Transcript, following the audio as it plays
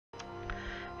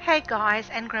Hey guys,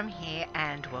 Engram here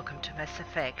and welcome to Mass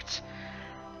Effect.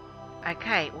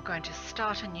 Okay, we're going to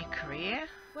start a new career.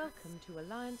 Welcome to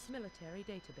Alliance Military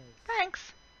Database.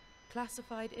 Thanks.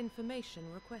 Classified information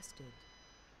requested.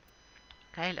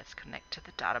 Okay, let's connect to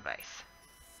the database.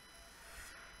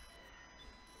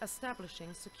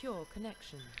 Establishing secure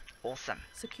connection. Awesome.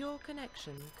 Secure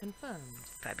connection confirmed.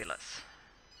 Fabulous.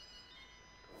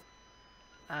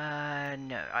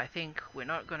 No, I think we're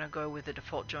not going to go with the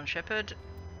default John Shepard.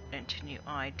 Enter new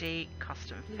ID,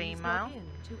 custom Please female. log in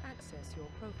to access your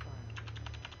profile.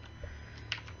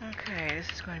 Okay, this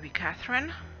is going to be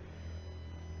Catherine.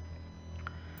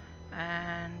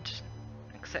 And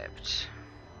accept.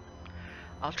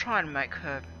 I'll try and make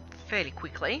her fairly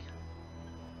quickly.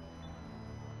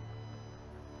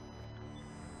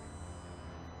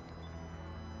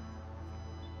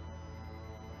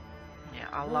 Yeah,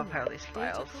 I love how this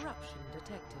Data fails. corruption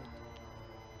detected.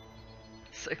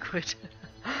 So good.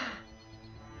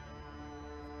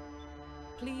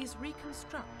 Please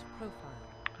reconstruct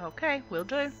profile. Okay, will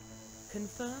do.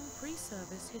 Confirm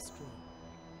pre-service history.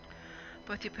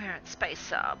 Both your parents,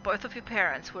 both of your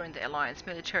parents were in the Alliance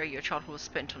military. Your childhood was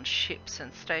spent on ships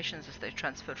and stations as they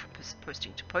transferred from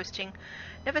posting to posting,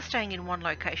 never staying in one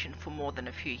location for more than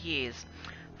a few years.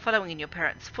 Following in your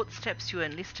parents' footsteps, you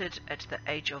enlisted at the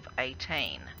age of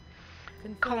 18.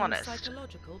 Confirm Colonist.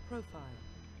 psychological profile.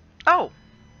 Oh,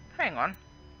 hang on.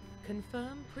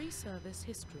 Confirm pre-service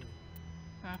history.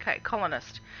 Okay,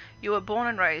 colonist. You were born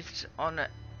and raised on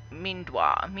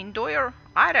Mindoir?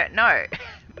 I don't know.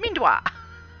 Mindwa.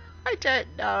 I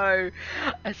don't know.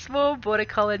 A small border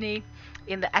colony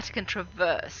in the Attican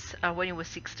Traverse. When you were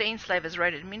 16, slavers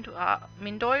raided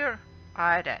Mindoir?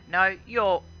 I don't know.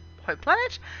 Your home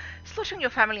planet? Slaughtering your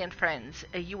family and friends.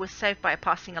 You were saved by a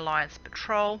passing Alliance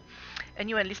patrol, and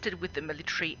you enlisted with the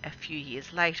military a few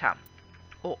years later.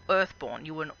 Or Earthborn.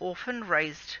 You were an orphan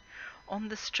raised on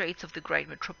the streets of the great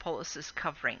metropolises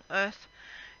covering Earth.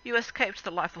 You escaped the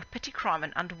life of petty crime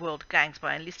and underworld gangs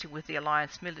by enlisting with the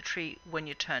Alliance military when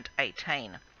you turned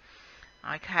 18.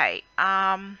 Okay,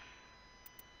 I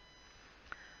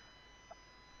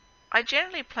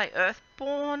generally play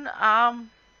Earthborn.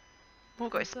 We'll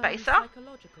go Spacer.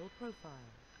 Psychological profile.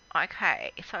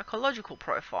 Okay, psychological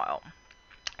profile.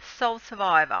 Sole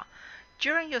survivor.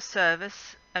 During your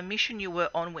service, a mission you were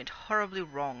on went horribly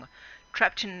wrong.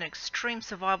 Trapped in an extreme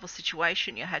survival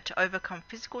situation, you had to overcome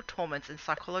physical torments and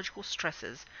psychological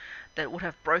stresses that would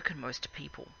have broken most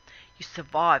people. You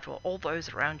survived while all those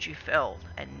around you fell,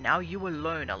 and now you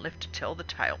alone are left to tell the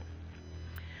tale.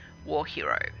 War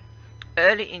hero.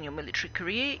 Early in your military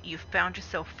career, you found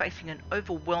yourself facing an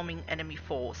overwhelming enemy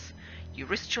force. You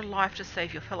risked your life to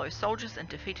save your fellow soldiers and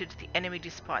defeated the enemy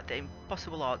despite the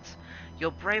impossible odds.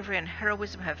 Your bravery and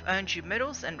heroism have earned you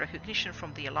medals and recognition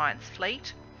from the Alliance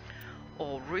fleet.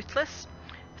 Or ruthless.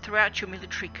 Throughout your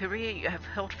military career, you have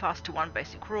held fast to one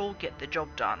basic rule: get the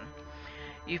job done.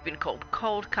 You've been called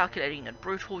cold, calculating and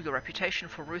brutal. Your reputation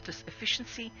for ruthless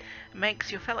efficiency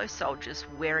makes your fellow soldiers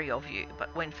wary of you,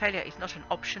 but when failure is not an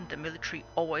option, the military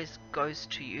always goes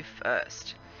to you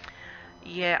first.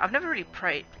 Yeah, I've never really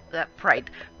played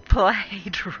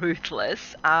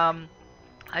ruthless.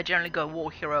 I generally go war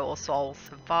hero or soul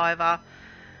survivor.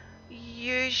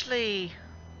 Usually,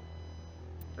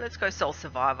 let's go soul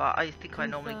survivor. I think I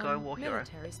normally go war hero.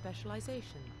 Military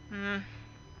specialization.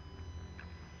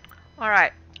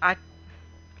 Alright, I'm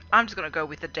just gonna go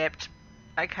with adept.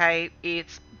 Okay,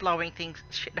 it's blowing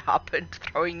shit up and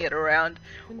throwing it around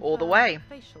all the way.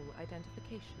 Facial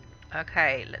identification.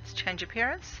 Okay, let's change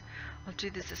appearance. I'll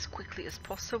do this as quickly as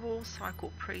possible.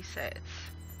 Cycle presets.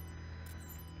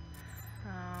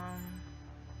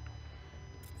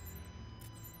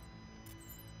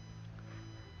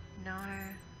 No.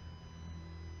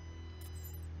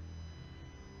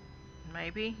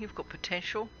 Maybe you've got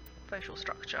potential. Facial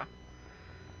structure.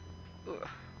 Ugh.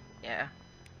 Yeah.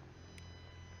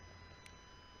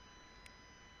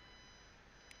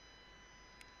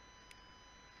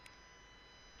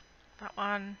 That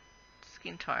one.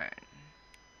 Skin tone.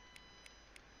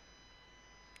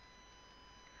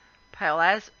 Pale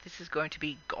as. This is going to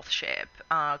be Goth Shep.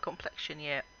 Complexion,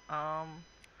 yeah.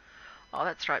 Oh,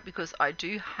 that's right, because I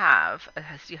do have,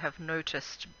 as you have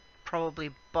noticed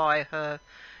probably by her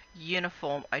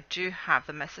uniform, I do have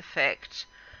the Mass Effect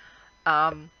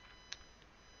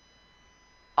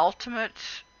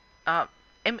Ultimate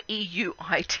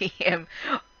MEUITM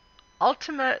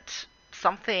Ultimate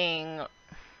something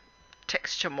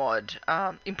texture mod,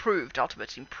 improved,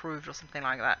 ultimate improved or something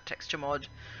like that, texture mod,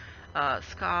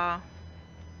 scar,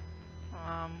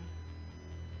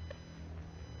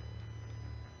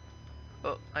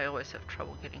 Oh, I always have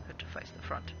trouble getting her to face the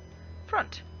front.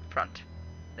 Front, front.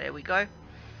 There we go.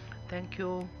 Thank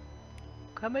you.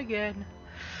 Come again.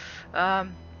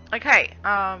 Okay,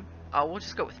 oh, we'll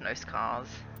just go with no scars.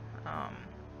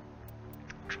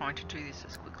 Trying to do this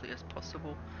as quickly as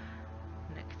possible.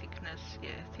 Neck thickness, yeah,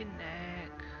 thin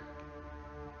neck.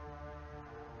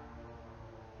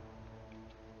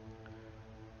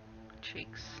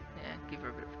 Cheeks, yeah, give her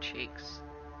a bit of cheeks.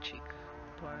 Cheek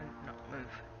bone, not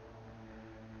move.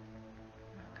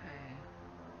 Okay,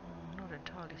 not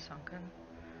entirely sunken.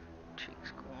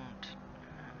 Cheeks gaunt.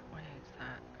 Where is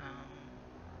that?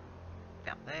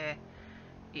 About there.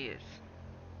 Ears.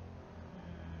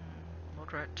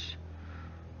 Moderate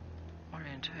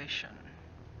orientation.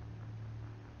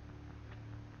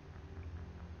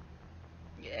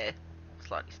 Yeah,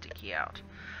 slightly sticky out.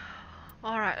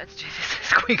 Alright, let's do this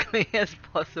as quickly as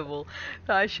possible.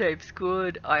 Eye shape's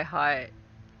good. Eye height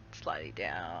slightly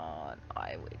down.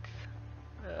 Eye width.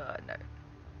 No,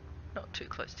 not too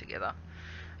close together.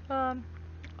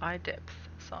 Eye depth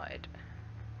side.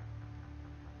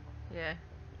 Yeah,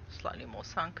 slightly more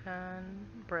sunken.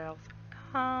 Brows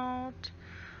out.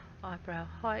 Eyebrow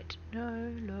height,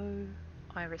 no, low.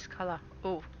 Iris color.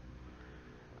 Oh.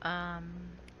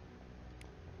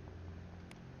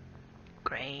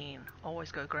 Green.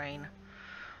 Always go green.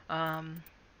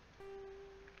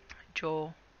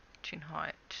 Jaw, chin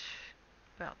height,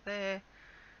 about there.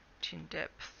 Chin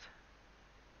depth.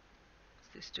 What's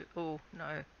this do? Oh,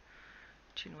 no.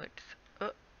 Chin width.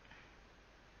 Oh.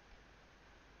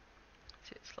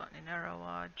 That's it. Slightly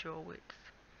narrower. Jaw width.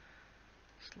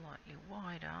 Slightly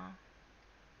wider.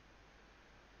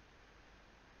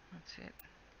 That's it.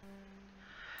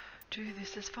 Do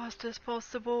this as fast as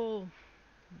possible.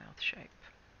 Mouth shape.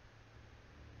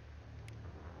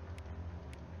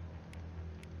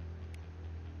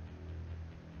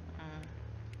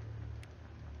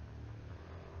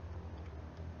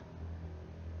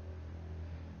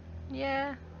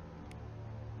 Yeah.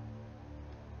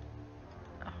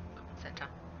 Oh, come on, center.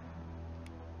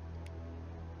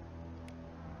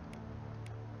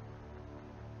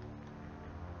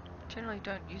 Generally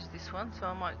don't use this one, so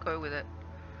I might go with it.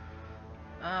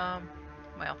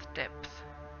 Mouth depth.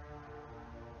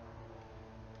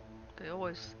 They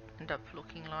always end up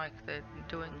looking like they're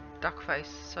doing duck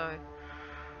face, so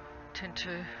tend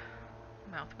to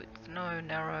mouth width no,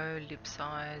 narrow, lip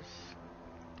size.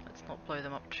 Let's not blow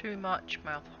them up too much.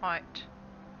 Mouth height.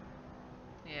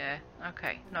 Yeah,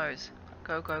 okay, nose.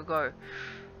 Go, go, go.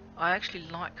 I actually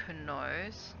like her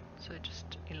nose, so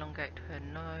just elongate her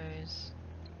nose.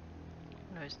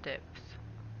 Nose depth.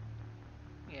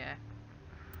 Yeah.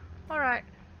 Alright.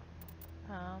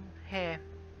 Hair.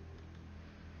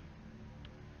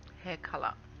 Hair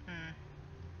colour.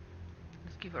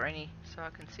 Let's give her any so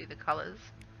I can see the colours.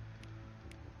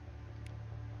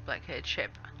 Black haired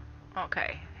Shep.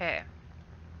 Okay, hair.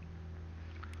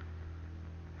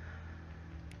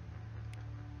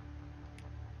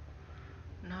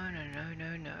 No, no, no,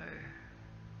 no, no.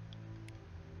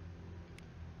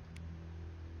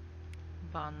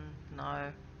 Bun,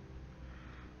 no.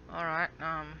 Alright,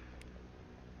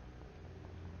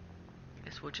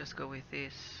 guess we'll just go with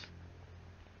this.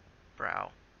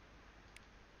 Brow.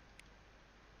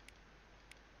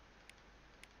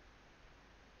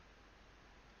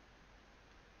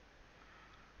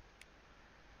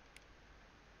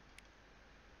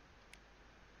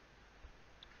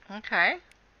 Okay.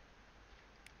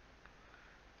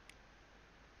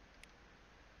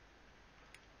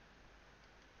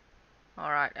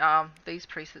 Alright, these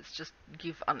presets just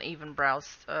give uneven brows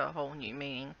a whole new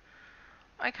meaning.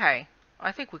 Okay,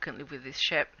 I think we can live with this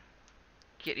Shep.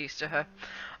 Get used to her.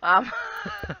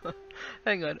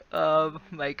 Hang on,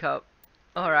 makeup.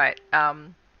 Alright,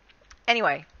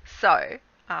 anyway, so,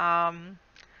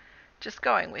 just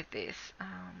going with this,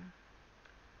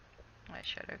 my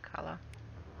shadow colour.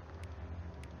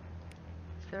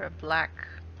 Is there a black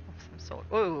of some sort?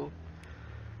 Ooh.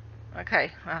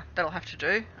 Okay, that'll have to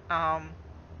do.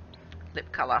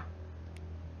 Lip colour.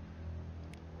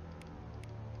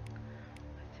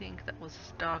 I think that was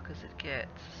as dark as it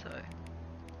gets, so.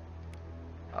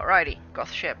 Alrighty,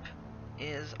 Goth Shep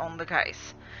is on the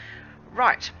case.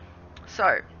 Right,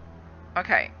 so,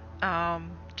 okay,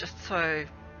 just so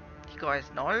you guys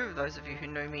know, those of you who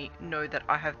know me know that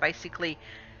I have basically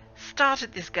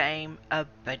started this game a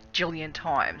bajillion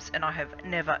times and I have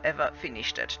never ever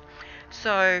finished it.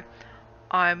 So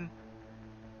I'm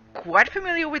quite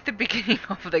familiar with the beginning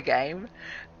of the game,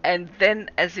 and then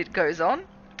as it goes on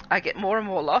I get more and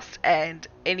more lost, and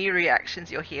any reactions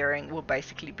you're hearing will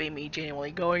basically be me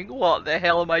genuinely going, what the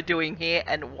hell am I doing here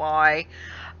and why?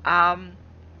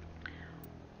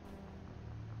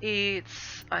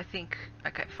 It's, I think,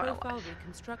 okay, finalize. Profile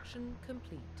reconstruction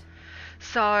complete.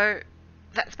 So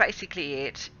that's basically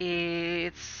it.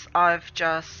 I've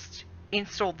just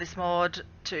installed this mod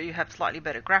to have slightly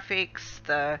better graphics.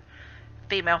 The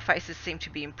female faces seem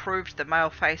to be improved. The male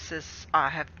faces, I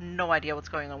have no idea what's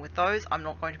going on with those. I'm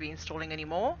not going to be installing any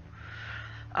more.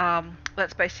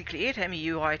 That's basically it.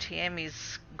 MEUITM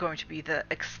is going to be the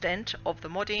extent of the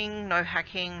modding. No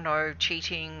hacking, no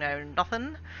cheating, no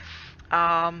nothing.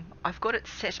 I've got it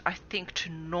set, I think, to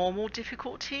normal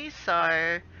difficulty,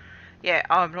 so yeah,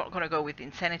 I'm not going to go with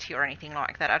insanity or anything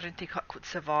like that. I don't think I could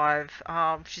survive.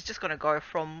 She's just going to go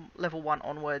from level 1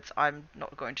 onwards. I'm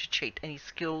not going to cheat any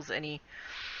skills, any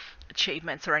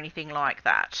achievements or anything like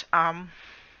that.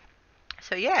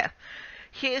 So yeah,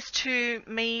 here's to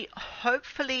me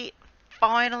hopefully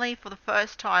finally for the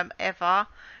first time ever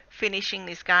finishing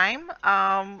this game.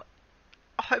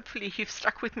 Hopefully you've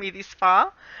stuck with me this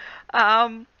far.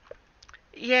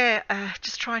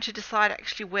 Just trying to decide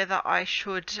actually whether I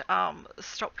should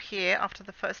stop here after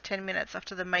the first 10 minutes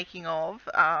after the making of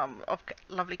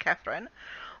lovely Catherine,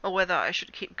 or whether I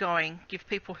should keep going, give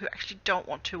people who actually don't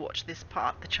want to watch this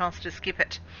part the chance to skip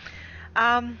it.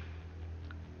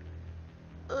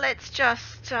 Let's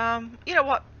just, you know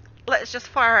what, let's just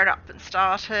fire it up and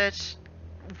start it,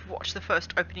 watch the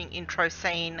first opening intro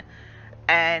scene,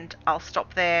 and I'll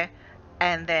stop there,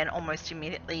 and then almost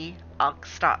immediately I'll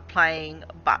start playing,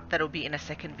 but that'll be in a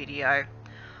second video.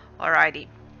 Alrighty,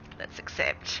 let's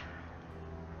accept.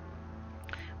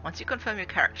 Once you confirm your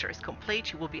character is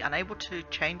complete, you will be unable to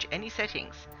change any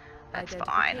settings. That's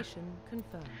fine.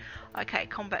 Confirmed. Okay,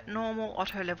 combat normal,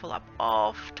 auto level up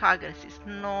off, target assist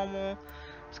normal,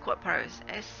 squad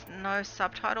process, no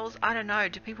subtitles. I don't know,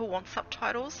 do people want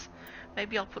subtitles?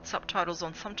 Maybe I'll put subtitles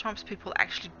on. Sometimes people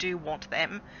actually do want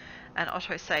them. And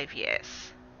autosave,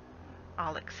 yes.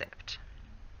 I'll accept.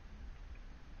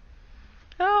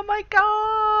 Oh my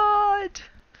god!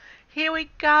 Here we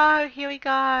go, here we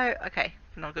go. Okay,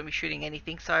 I'm not going to be shooting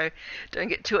anything, so don't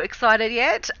get too excited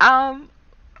yet.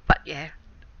 But yeah,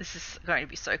 this is going to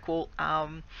be so cool.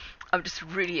 I'm just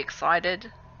really excited.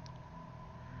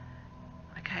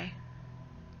 Okay.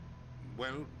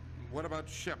 Well, what about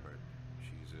Shepard?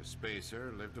 She's a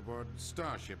spacer, lived aboard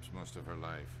starships most of her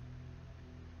life.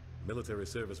 Military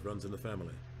service runs in the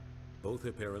family. Both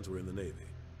her parents were in the Navy.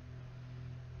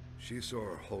 She saw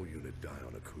her whole unit die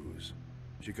on a cruise.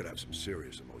 She could have some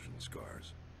serious emotional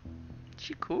scars.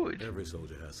 She could. Every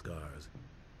soldier has scars.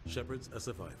 Shepard's a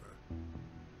survivor.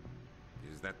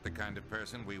 Is that the kind of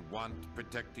person we want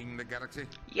protecting the galaxy?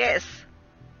 Yes.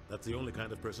 That's the only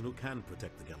kind of person who can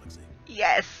protect the galaxy.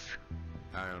 Yes.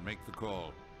 I'll make the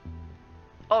call.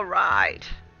 Alright.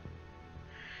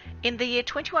 In the year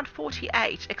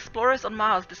 2148, explorers on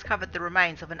Mars discovered the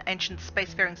remains of an ancient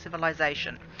spacefaring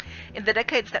civilization. In the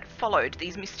decades that followed,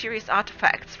 these mysterious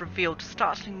artifacts revealed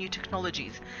startling new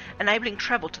technologies, enabling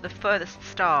travel to the furthest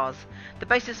stars. The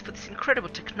basis for this incredible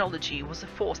technology was a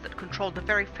force that controlled the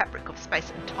very fabric of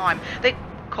space and time. They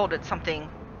called it something...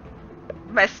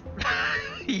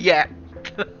 yeah.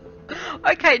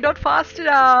 Okay, not fast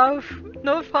enough.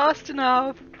 Not fast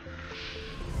enough.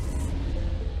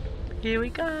 Here we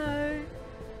go.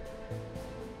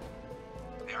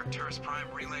 The Arcturus Prime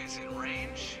relay is in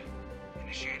range.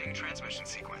 Initiating transmission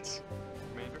sequence.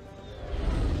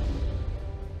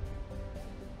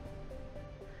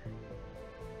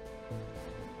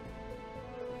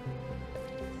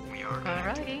 We are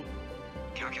connected. Alrighty.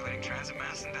 Calculating transit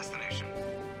mass and destination.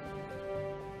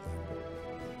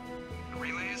 The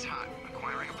relay is hot.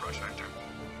 Acquiring approach vector.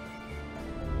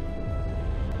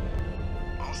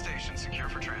 All stations secure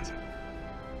for transit.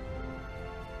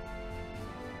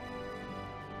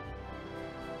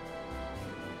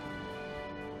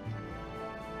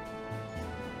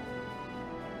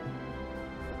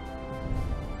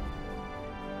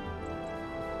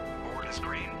 Board is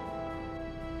green.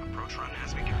 Approach run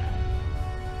has begun.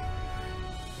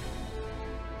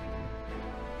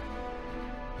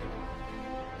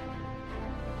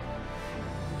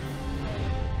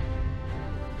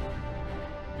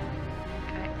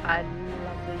 I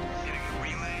love these. Hitting the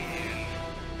relay in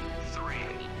 3,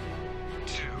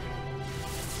 2,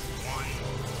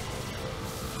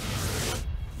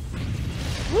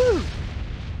 1. Woo!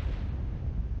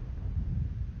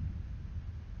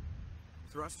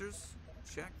 Thrusters,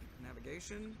 check.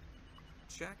 Navigation,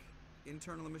 check.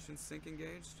 Internal emissions sync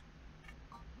engaged.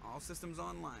 All systems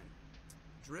online.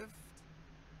 Drift,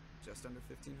 just under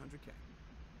 1500K.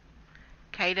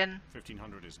 Caden,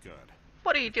 1500 is good.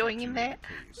 what are you doing in there?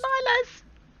 Lilas!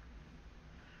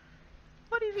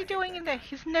 What is he doing in there?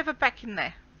 He's never back in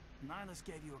there. Nihilus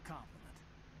gave you a compliment.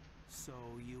 So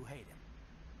you hate him?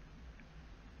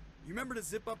 You remember to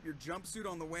zip up your jumpsuit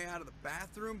on the way out of the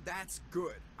bathroom? That's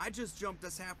good. I just jumped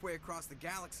us halfway across the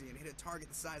galaxy and hit a target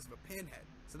the size of a pinhead,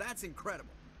 so that's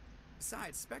incredible.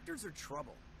 Besides, Spectres are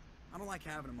trouble. I don't like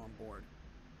having them on board.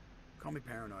 Call me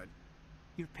paranoid.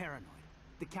 You're paranoid.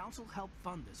 The Council helped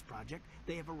fund this project.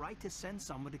 They have a right to send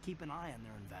someone to keep an eye on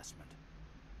their investment.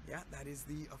 Yeah, that is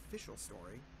the official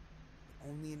story. But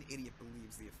only an idiot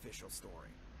believes the official story.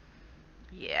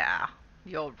 Yeah,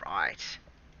 you're right.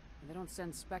 They don't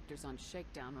send Spectres on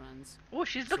shakedown runs. Oh,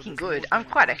 she's So looking there's more good. I'm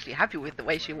going quite on actually than happy with the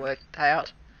way happens, she right? worked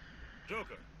out.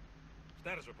 Joker,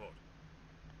 status report.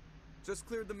 Just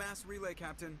cleared the mass relay,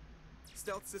 Captain.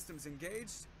 Stealth systems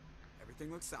engaged.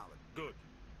 Everything looks solid. Good.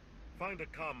 Find a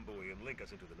comm buoy and link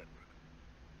us into the network.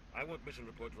 I want mission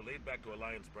reports relayed back to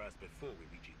Alliance Brass before we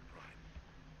reach Eden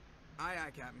Prime. Aye,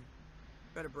 aye, Captain.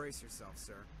 Better brace yourself,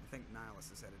 sir. I think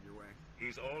Nihilus is headed your way.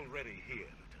 He's already here,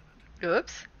 Lieutenant.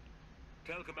 Oops.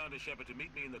 Tell Commander Shepard to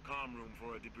meet me in the comm room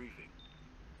for a debriefing.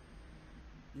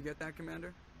 You get that,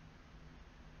 Commander?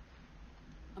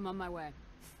 I'm on my way.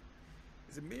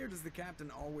 Is it me or does the Captain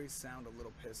always sound a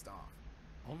little pissed off?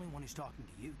 Only when he's talking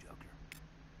to you, Joker.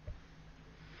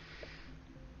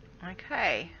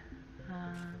 Okay.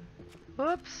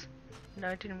 Whoops.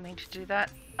 No, didn't mean to do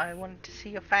that. I wanted to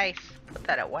see your face. Put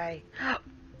that away.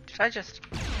 Did I just...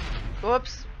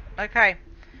 Whoops. Okay.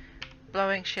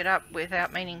 Blowing shit up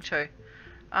without meaning to.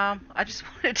 I just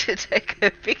wanted to take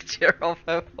a picture of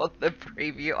her for the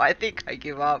preview. I think I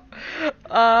give up.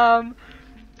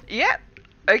 Yeah.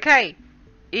 Okay.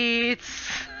 It's...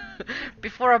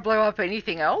 Before I blow up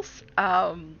anything else,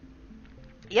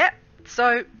 yeah,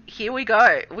 so here we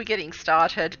go. We're getting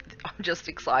started. I'm just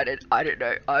excited. I don't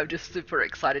know. I'm just super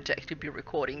excited to actually be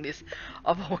recording this.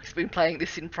 I've always been playing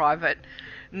this in private.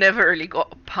 Never really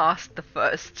got past the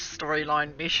first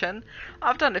storyline mission.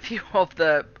 I've done a few of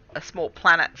the small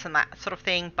planets and that sort of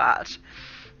thing, but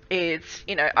it's,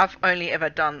 you know, I've only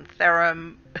ever done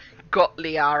Therum, got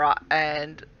Liara,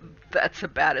 and that's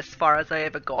about as far as I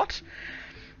ever got.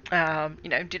 You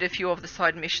know, did a few of the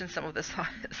side missions, some of the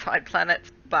side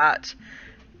planets, but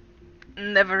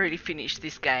never really finished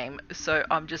this game. So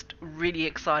I'm just really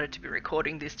excited to be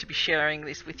recording this, to be sharing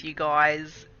this with you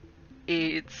guys.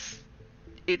 It's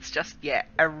just, yeah,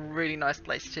 a really nice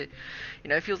place to, you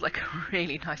know, it feels like a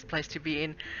really nice place to be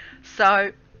in.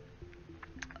 So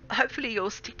hopefully you'll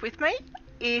stick with me.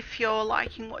 If you're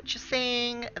liking what you're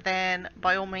seeing, then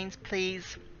by all means,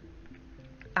 please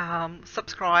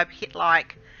subscribe, hit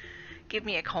like, give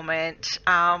me a comment,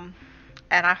 and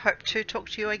I hope to talk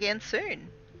to you again soon.